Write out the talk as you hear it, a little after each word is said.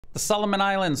The Solomon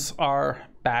Islands are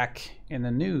back in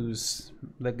the news.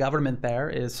 The government there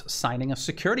is signing a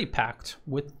security pact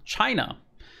with China.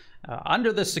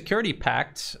 Under the security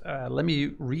pact, let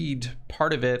me read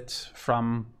part of it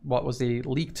from what was a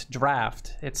leaked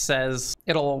draft. It says,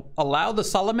 it'll allow the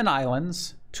Solomon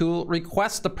Islands to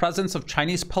request the presence of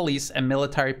Chinese police and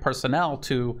military personnel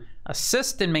to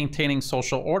assist in maintaining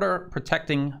social order,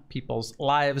 protecting people's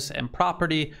lives and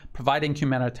property, providing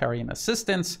humanitarian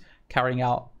assistance, carrying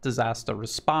out disaster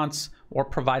response, or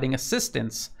providing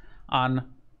assistance on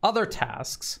other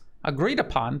tasks agreed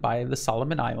upon by the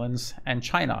Solomon Islands and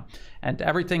China. And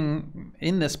everything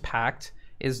in this pact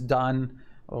is done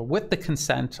with the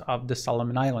consent of the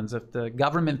Solomon Islands. If the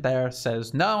government there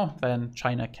says no, then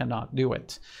China cannot do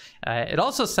it. It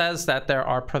also says that there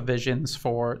are provisions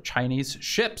for Chinese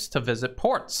ships to visit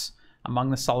ports among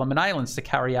the Solomon Islands to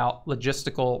carry out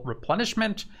logistical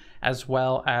replenishment, as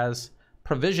well as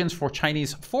provisions for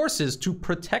Chinese forces to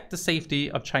protect the safety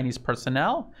of Chinese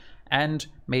personnel and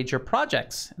major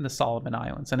projects in the Solomon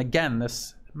Islands. And again,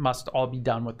 this must all be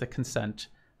done with the consent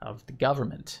of the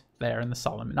government there in the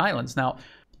Solomon Islands. Now,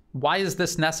 why is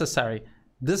this necessary?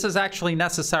 This is actually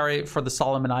necessary for the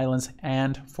Solomon Islands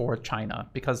and for China,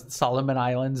 because the Solomon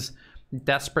Islands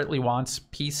desperately wants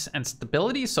peace and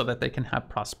stability so that they can have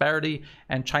prosperity.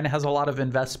 And China has a lot of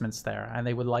investments there, and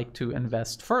they would like to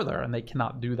invest further, and they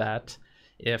cannot do that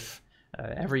if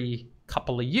every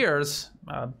couple of years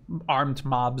armed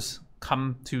mobs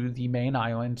come to the main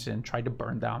island and try to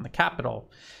burn down the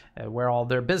capital where all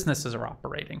their businesses are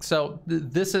operating. So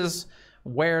this is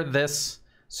where this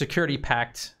security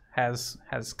pact has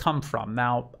come from.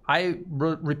 Now, I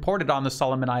reported on the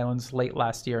Solomon Islands late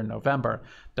last year in November.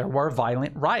 There were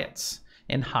violent riots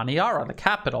in Honiara, the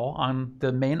capital, on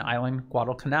the main island,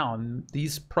 Guadalcanal. And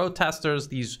these protesters,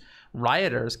 these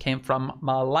rioters, came from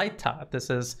Malaita. This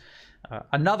is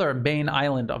another main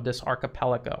island of this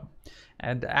archipelago.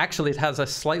 And actually, it has a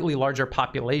slightly larger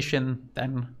population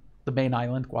than the main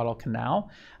island, Guadalcanal.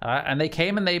 And they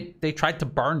came and they tried to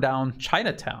burn down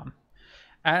Chinatown.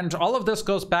 And all of this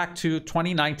goes back to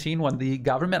 2019, when the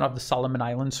government of the Solomon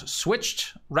Islands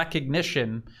switched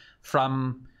recognition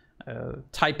from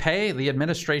Taipei, the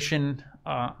administration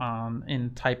in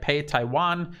Taipei,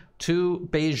 Taiwan, to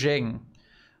Beijing,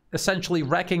 essentially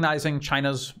recognizing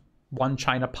China's one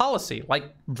China policy,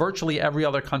 like virtually every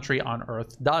other country on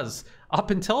Earth does.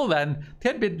 Up until then, they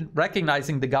had been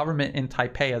recognizing the government in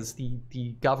Taipei as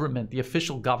the government, the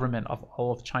official government of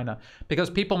all of China, because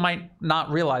people might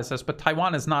not realize this, but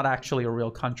Taiwan is not actually a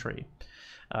real country.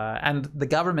 And the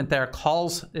government there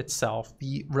calls itself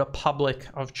the Republic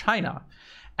of China.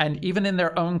 And even in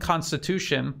their own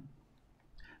constitution,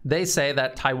 they say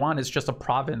that Taiwan is just a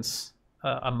province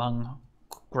among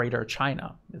Greater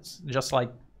China. It's just like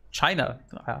China.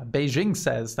 Beijing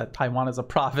says that Taiwan is a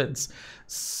province.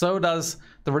 So does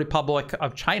the Republic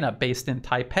of China, based in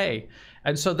Taipei.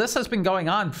 And so this has been going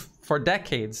on for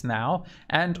decades now,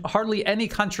 and hardly any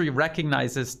country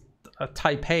recognizes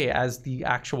Taipei as the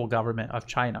actual government of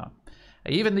China.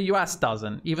 Even the US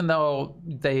doesn't, even though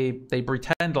they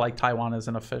pretend like Taiwan is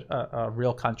a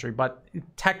real country, but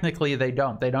technically they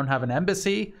don't. They don't have an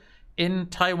embassy in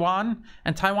Taiwan,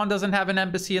 and Taiwan doesn't have an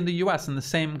embassy in the US, and the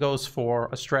same goes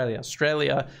for Australia.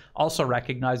 Australia also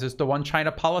recognizes the one China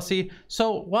policy.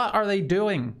 So what are they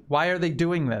doing? Why are they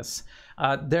doing this?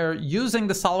 They're using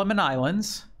the Solomon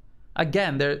Islands.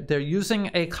 Again, they're using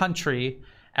a country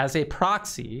as a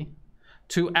proxy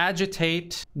to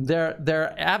agitate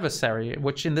their adversary,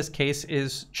 which in this case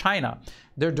is China.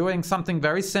 They're doing something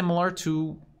very similar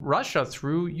to Russia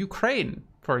through Ukraine,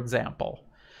 for example.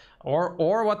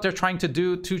 Or what they're trying to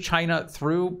do to China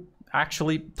through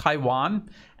actually Taiwan,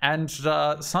 and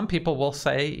some people will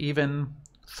say even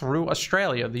through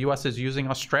Australia. The US is using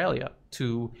Australia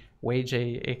to wage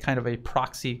a kind of a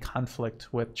proxy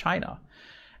conflict with China.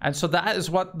 And so that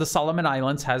is what the Solomon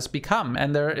Islands has become.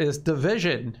 And there is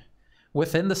division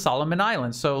within the Solomon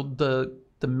Islands. So the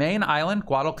main island,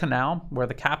 Guadalcanal, where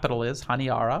the capital is,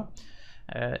 Honiara,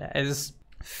 is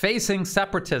facing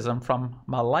separatism from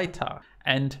Malaita.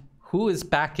 And who is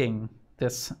backing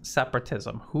this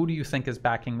separatism? Who do you think is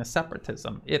backing the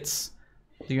separatism? It's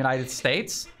the United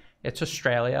States, it's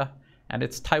Australia, and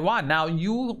it's Taiwan. Now,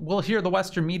 you will hear the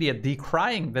Western media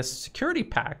decrying this security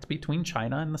pact between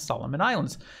China and the Solomon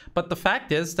Islands. But the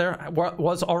fact is, there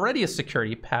was already a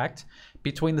security pact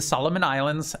between the Solomon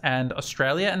Islands and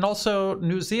Australia, and also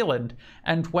New Zealand.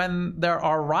 And when there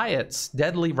are riots,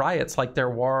 deadly riots like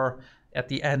there were at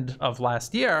the end of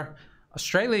last year,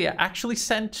 Australia actually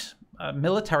sent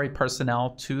military personnel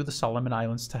to the Solomon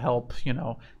Islands to help,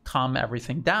 calm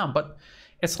everything down. But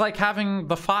It's like having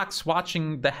the fox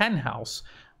watching the hen house.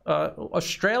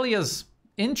 Australia's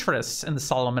interests in the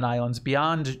Solomon Islands,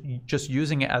 beyond just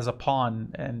using it as a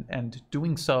pawn and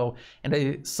doing so in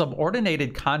a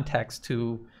subordinated context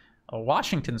to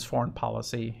Washington's foreign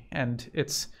policy and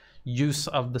its use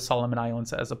of the Solomon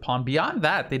Islands as a pawn. Beyond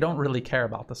that, they don't really care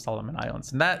about the Solomon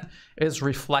Islands. And that is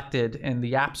reflected in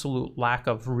the absolute lack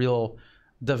of real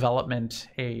development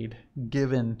aid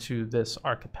given to this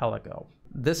archipelago.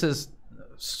 This is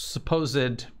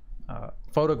supposed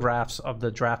photographs of the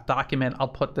draft document. I'll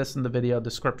put this in the video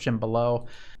description below.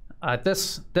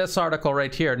 This article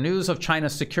right here, news of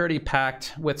China's security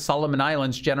pact with Solomon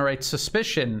Islands generates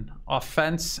suspicion,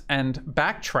 offense, and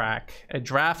backtrack. A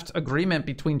draft agreement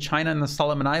between China and the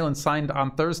Solomon Islands signed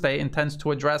on Thursday intends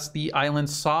to address the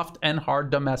island's soft and hard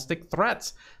domestic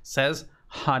threats, says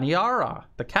Honiara,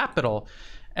 the capital.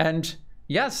 And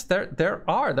yes, there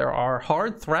are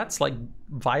hard threats like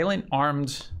violent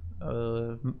armed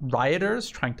rioters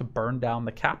trying to burn down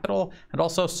the capital, and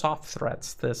also soft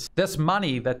threats. This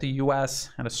money that the US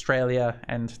and Australia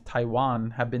and Taiwan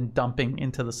have been dumping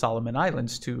into the Solomon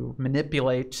Islands to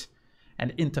manipulate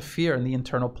and interfere in the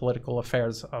internal political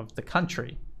affairs of the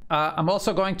country. I'm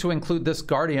also going to include this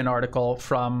Guardian article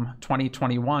from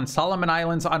 2021. Solomon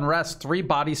Islands unrest, 3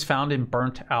 bodies found in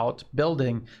burnt out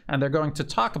building. And they're going to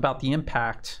talk about the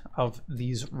impact of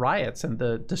these riots and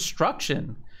the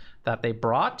destruction that they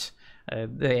brought.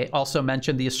 They also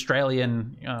mentioned the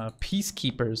Australian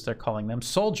peacekeepers, they're calling them,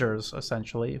 soldiers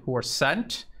essentially, who were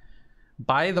sent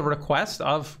by the request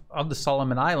of the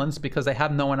Solomon Islands because they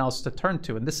have no one else to turn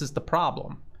to. And this is the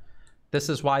problem. This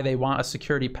is why they want a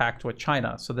security pact with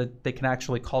China, so that they can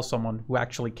actually call someone who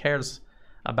actually cares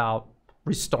about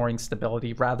restoring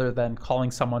stability rather than calling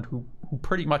someone who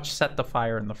pretty much set the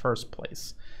fire in the first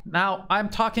place. Now, I'm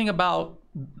talking about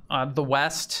the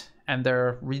West and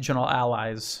their regional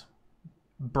allies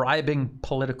bribing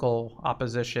political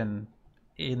opposition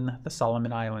in the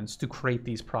Solomon Islands to create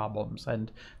these problems.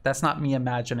 And that's not me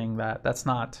imagining that. That's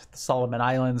not the Solomon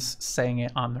Islands saying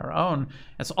it on their own.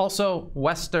 It's also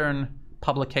Western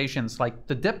publications like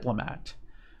The Diplomat.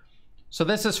 So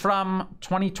this is from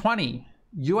 2020.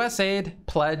 US aid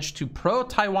pledge to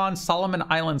pro-Taiwan Solomon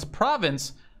Islands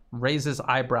province raises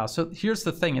eyebrows. So here's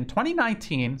the thing. In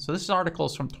 2019, so this article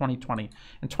is from 2020.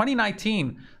 In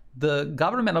 2019, the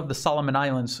government of the Solomon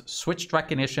Islands switched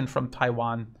recognition from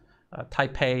Taiwan,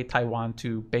 Taipei, Taiwan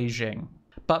to Beijing.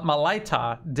 But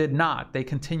Malaita did not. They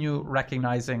continue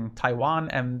recognizing Taiwan,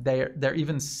 and they're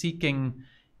even seeking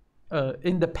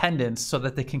independence so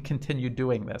that they can continue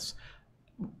doing this,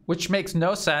 which makes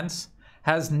no sense,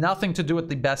 has nothing to do with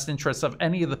the best interests of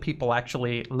any of the people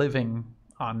actually living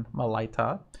on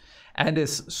Malaita, and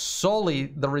is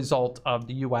solely the result of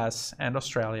the US and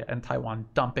Australia and Taiwan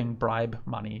dumping bribe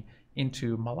money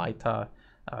into Malaita,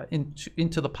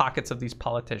 into the pockets of these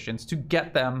politicians to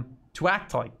get them to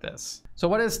act like this. So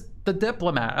what is The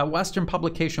Diplomat, a Western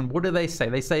publication? What do they say?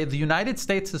 They say the United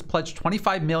States has pledged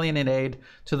 $25 million in aid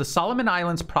to the Solomon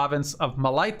Islands province of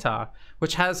Malaita,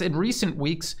 which has in recent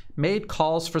weeks made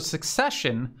calls for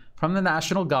succession from the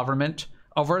national government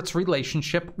over its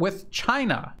relationship with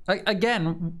China.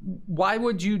 Again, why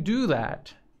would you do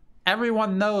that?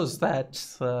 Everyone knows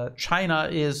that China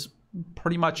is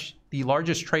pretty much the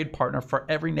largest trade partner for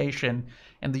every nation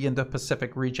in the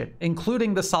Indo-Pacific region,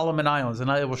 including the Solomon Islands. And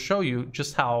I will show you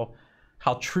just how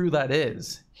true that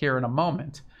is here in a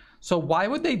moment. So why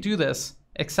would they do this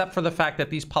except for the fact that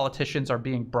these politicians are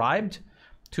being bribed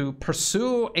to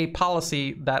pursue a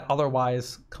policy that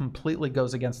otherwise completely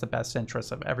goes against the best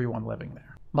interests of everyone living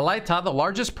there? Malaita, the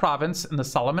largest province in the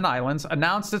Solomon Islands,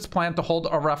 announced its plan to hold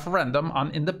a referendum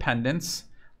on independence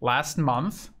last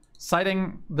month,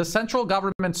 citing the central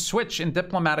government's switch in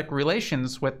diplomatic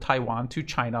relations with Taiwan to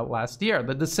China last year.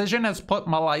 The decision has put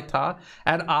Malaita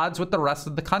at odds with the rest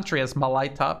of the country, as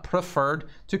Malaita preferred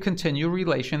to continue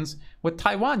relations with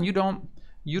Taiwan. You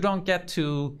don't get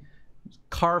to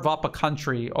carve up a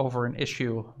country over an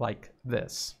issue like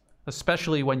this,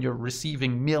 especially when you're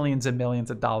receiving millions and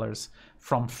millions of dollars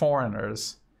from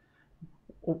foreigners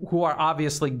who are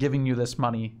obviously giving you this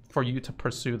money for you to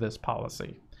pursue this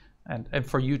policy. And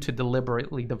for you to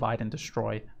deliberately divide and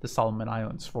destroy the Solomon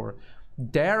Islands, for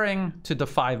daring to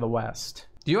defy the West.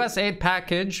 The U.S. aid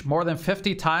package, more than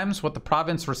 50 times what the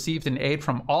province received in aid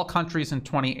from all countries in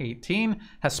 2018,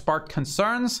 has sparked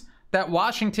concerns that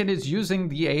Washington is using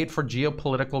the aid for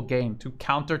geopolitical gain to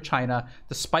counter China,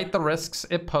 despite the risks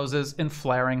it poses in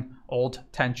flaring old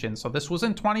tensions. So this was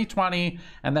in 2020,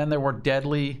 and then there were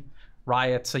deadly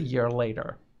riots a year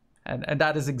later. And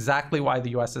that is exactly why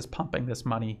the U.S. is pumping this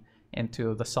money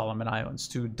into the Solomon Islands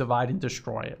to divide and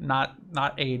destroy it, not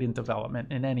aid in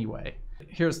development in any way.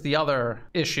 Here's the other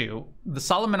issue. The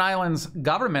Solomon Islands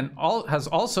government has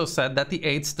also said that the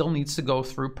aid still needs to go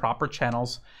through proper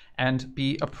channels and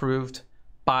be approved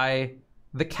by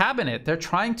the cabinet. They're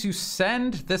trying to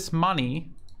send this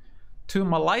money to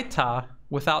Malaita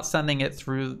without sending it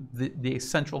through the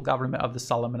central government of the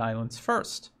Solomon Islands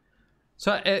first.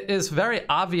 So it is very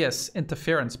obvious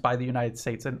interference by the United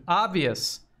States, an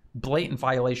obvious blatant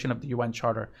violation of the UN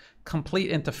Charter, complete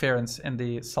interference in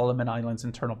the Solomon Islands'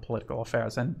 internal political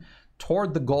affairs, and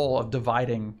toward the goal of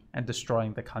dividing and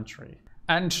destroying the country.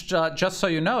 And just so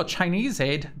you know, Chinese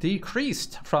aid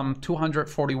decreased from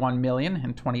 241 million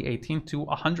in 2018 to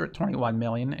 121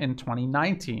 million in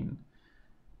 2019.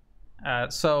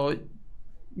 So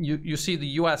you see the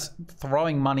US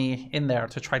throwing money in there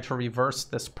to try to reverse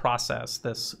this process,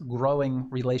 this growing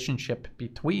relationship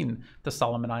between the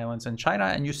Solomon Islands and China.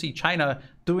 And you see China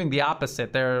doing the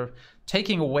opposite. They're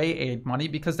taking away aid money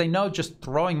because they know just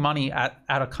throwing money at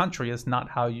a country is not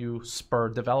how you spur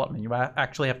development. You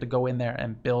actually have to go in there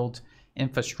and build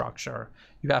infrastructure.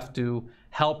 You have to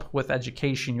help with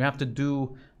education. You have to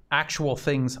do actual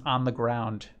things on the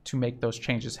ground to make those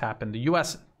changes happen. The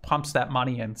US pumps that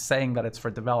money in saying that it's for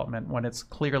development when it's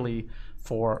clearly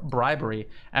for bribery.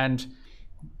 And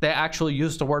they actually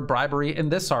used the word bribery in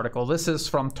this article. This is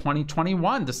from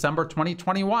 2021, December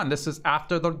 2021. This is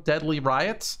after the deadly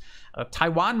riots.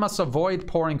 Taiwan must avoid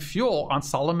pouring fuel on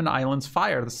Solomon Islands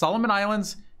fire. The Solomon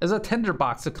Islands is a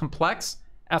tinderbox of complex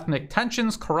ethnic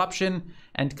tensions, corruption,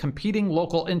 and competing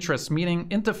local interests, meaning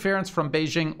interference from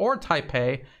Beijing or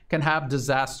Taipei can have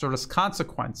disastrous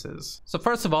consequences. So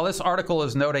first of all, this article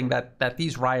is noting that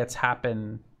these riots have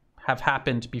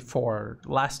happened before.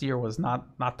 Last year was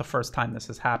not the first time this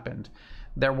has happened.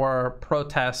 There were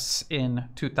protests in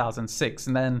 2006,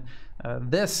 and then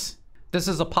this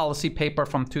is a policy paper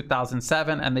from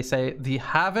 2007, and they say the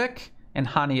havoc in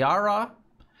Honiara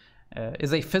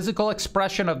is a physical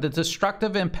expression of the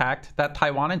destructive impact that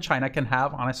Taiwan and China can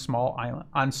have on small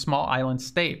island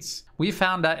states. We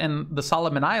found that in the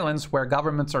Solomon Islands, where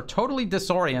governments are totally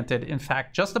disoriented, in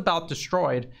fact, just about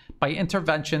destroyed by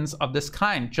interventions of this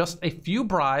kind. Just a few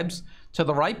bribes to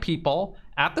the right people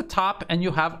at the top, and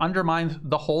you have undermined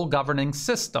the whole governing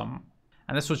system.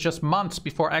 And this was just months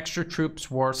before extra troops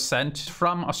were sent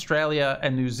from Australia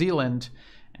and New Zealand,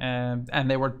 and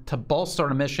they were to bolster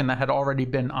a mission that had already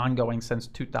been ongoing since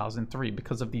 2003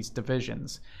 because of these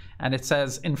divisions. And it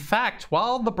says, in fact,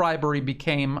 while the bribery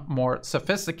became more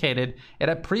sophisticated, it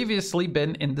had previously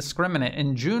been indiscriminate.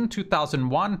 In June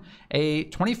 2001, a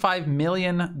 $25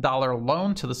 million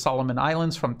loan to the Solomon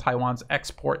Islands from Taiwan's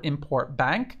Export-Import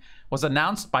Bank was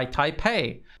announced by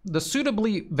Taipei. The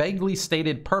suitably vaguely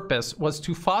stated purpose was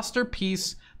to foster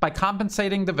peace by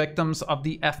compensating the victims of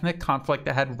the ethnic conflict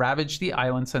that had ravaged the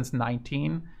island since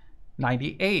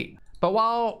 1998. But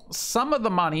while some of the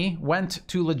money went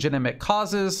to legitimate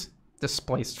causes,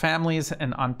 displaced families,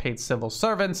 and unpaid civil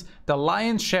servants, the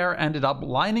lion's share ended up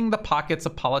lining the pockets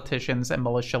of politicians and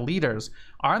militia leaders.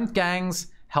 Armed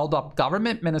gangs held up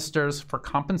government ministers for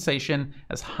compensation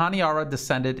as Honiara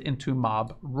descended into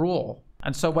mob rule.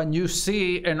 And so when you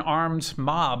see an armed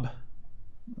mob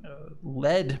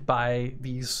led by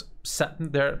these,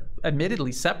 they're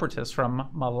admittedly separatists from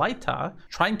Malaita,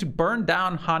 trying to burn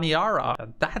down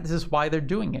Honiara, that is why they're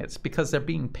doing it. It's because they're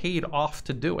being paid off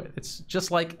to do it. It's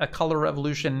just like a color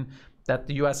revolution that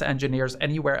the US engineers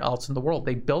anywhere else in the world.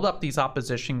 They build up these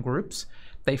opposition groups,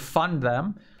 they fund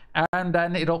them, and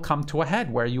then it'll come to a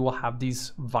head where you will have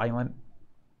these violent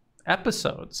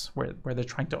episodes where they're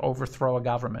trying to overthrow a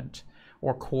government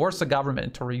or coerce a government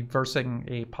into reversing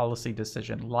a policy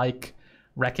decision, like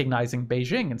recognizing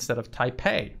Beijing instead of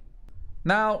Taipei.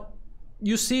 Now,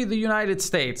 you see the United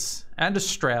States and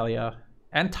Australia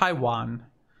and Taiwan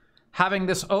having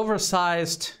this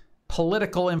oversized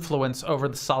political influence over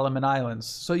the Solomon Islands.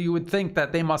 So you would think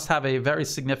that they must have a very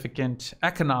significant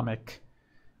economic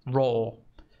role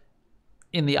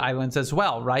in the islands as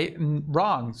well, right?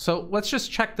 Wrong. So let's just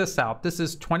check this out. This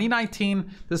is 2019.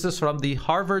 This is from the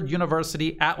Harvard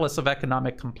University Atlas of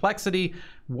Economic Complexity.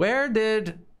 Where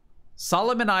did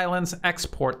Solomon Islands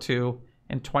export to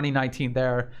in 2019?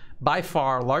 Their by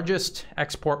far largest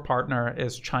export partner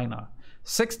is China.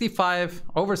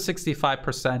 Over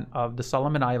 65% of the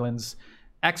Solomon Islands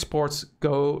exports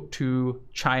go to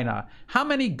China. How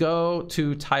many go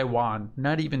to Taiwan?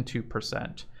 Not even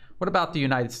 2%. What about the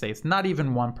United States? Not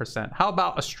even 1%. How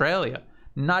about Australia?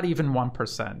 Not even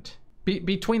 1%.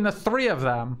 Between the three of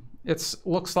them, it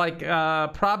looks like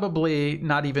probably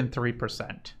not even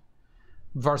 3%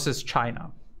 versus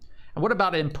China. And what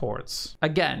about imports?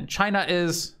 Again, China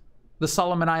is the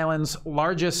Solomon Islands'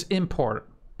 largest import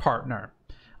partner.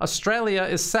 Australia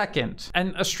is second,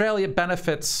 and Australia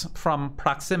benefits from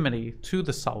proximity to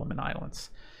the Solomon Islands.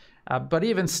 But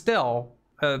even still,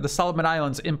 the Solomon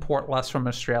Islands import less from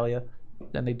Australia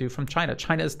than they do from China.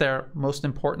 China is their most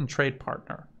important trade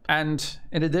partner. And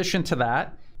in addition to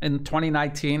that, in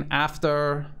 2019,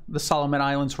 after the Solomon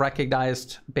Islands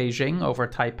recognized Beijing over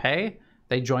Taipei,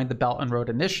 they joined the Belt and Road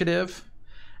Initiative.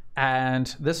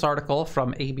 And this article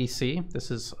from ABC,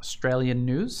 this is Australian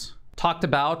news, talked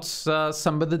about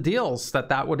some of the deals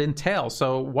that would entail.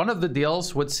 So one of the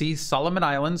deals would see Solomon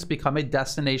Islands become a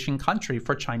destination country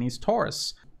for Chinese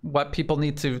tourists. What people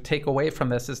need to take away from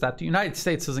this is that the United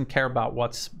States doesn't care about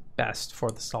what's best for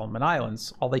the Solomon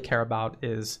Islands. All they care about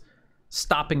is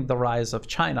stopping the rise of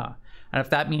China. And if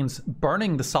that means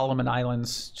burning the Solomon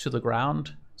Islands to the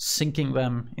ground, sinking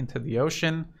them into the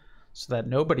ocean so that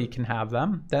nobody can have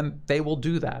them, then they will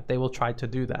do that. They will try to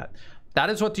do that. That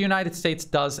is what the United States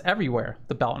does everywhere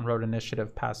the Belt and Road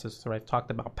Initiative passes through. I've talked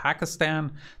about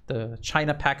Pakistan, the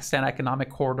China-Pakistan Economic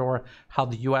Corridor, how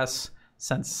the U.S.,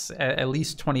 since at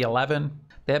least 2011,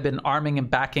 they have been arming and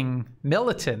backing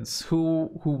militants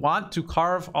who want to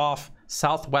carve off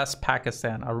southwest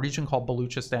Pakistan, a region called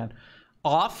Baluchistan,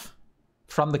 off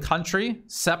from the country.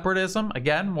 Separatism,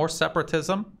 again, more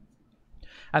separatism.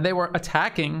 And they were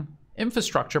attacking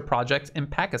infrastructure projects in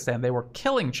Pakistan. They were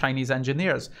killing Chinese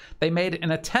engineers. They made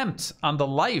an attempt on the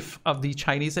life of the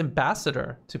Chinese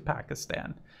ambassador to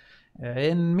Pakistan.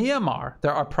 In Myanmar,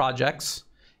 there are projects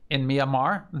in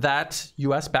Myanmar that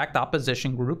US-backed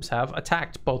opposition groups have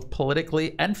attacked, both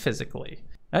politically and physically.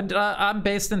 And I'm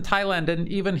based in Thailand, and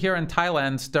even here in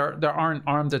Thailand, there aren't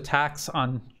armed attacks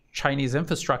on Chinese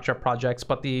infrastructure projects,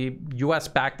 but the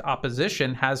US-backed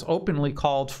opposition has openly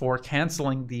called for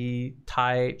canceling the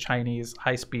Thai-Chinese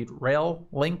high-speed rail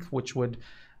link, which would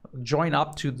join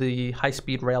up to the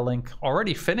high-speed rail link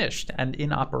already finished and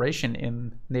in operation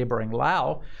in neighboring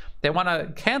Laos. They want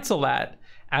to cancel that,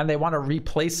 and they want to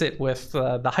replace it with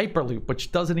the Hyperloop,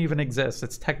 which doesn't even exist.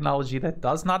 It's technology that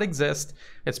does not exist.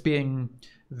 It's being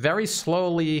very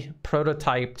slowly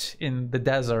prototyped in the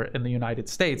desert in the United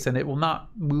States, and it will not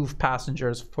move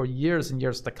passengers for years and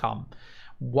years to come.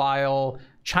 While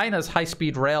China's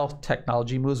high-speed rail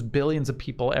technology moves billions of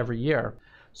people every year.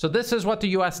 So this is what the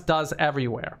US does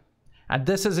everywhere. And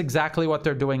this is exactly what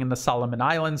they're doing in the Solomon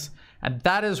Islands. And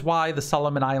that is why the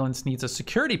Solomon Islands needs a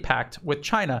security pact with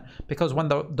China, because when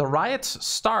the riots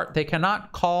start, they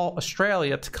cannot call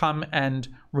Australia to come and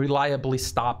reliably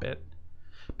stop it,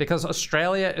 because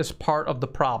Australia is part of the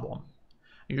problem.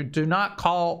 You do not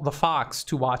call the fox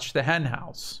to watch the hen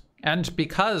house. And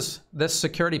because this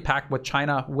security pact with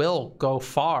China will go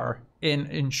far in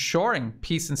ensuring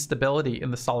peace and stability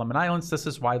in the Solomon Islands, this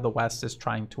is why the West is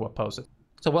trying to oppose it.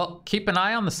 So we'll keep an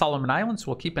eye on the Solomon Islands.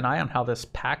 We'll keep an eye on how this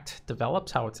pact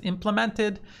develops, how it's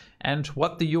implemented, and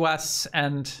what the US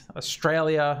and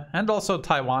Australia and also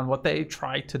Taiwan, what they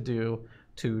try to do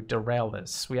to derail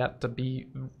this. We have to be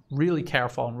really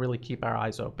careful and really keep our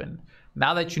eyes open.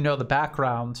 Now that you know the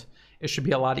background, it should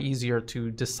be a lot easier to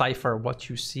decipher what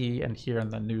you see and hear in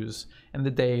the news in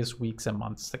the days, weeks, and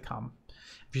months to come.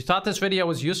 If you thought this video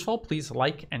was useful, please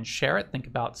like and share it. Think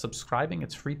about subscribing.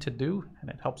 It's free to do, and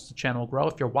it helps the channel grow.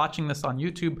 If you're watching this on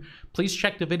YouTube, please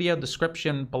check the video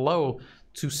description below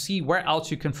to see where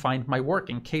else you can find my work.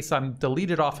 In case I'm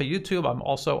deleted off of YouTube, I'm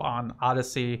also on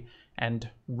Odyssey and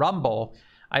Rumble.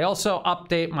 I also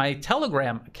update my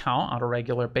Telegram account on a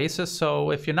regular basis,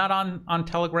 so if you're not on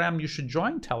Telegram, you should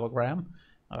join Telegram.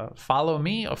 Follow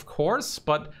me, of course,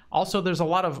 but also there's a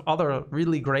lot of other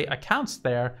really great accounts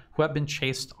there who have been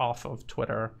chased off of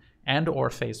Twitter and or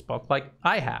Facebook, like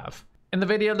I have. In the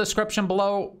video description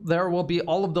below, there will be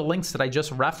all of the links that I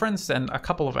just referenced and a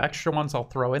couple of extra ones I'll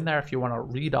throw in there if you want to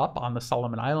read up on the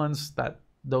Solomon Islands.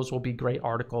 Those will be great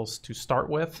articles to start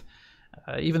with,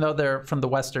 even though they're from the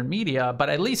Western media, but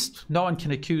at least no one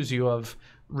can accuse you of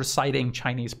reciting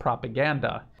Chinese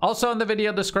propaganda. Also in the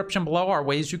video description below are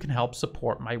ways you can help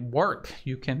support my work.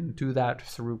 You can do that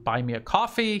through Buy Me a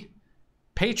Coffee,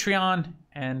 Patreon,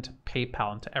 and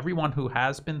PayPal. And to everyone who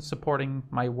has been supporting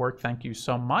my work, thank you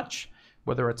so much.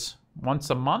 Whether it's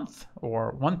once a month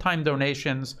or one-time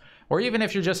donations, or even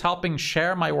if you're just helping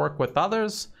share my work with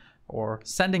others or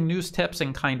sending news tips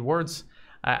and kind words,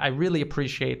 I really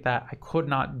appreciate that. I could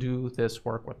not do this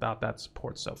work without that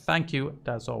support. So thank you.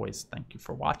 As always, thank you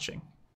for watching.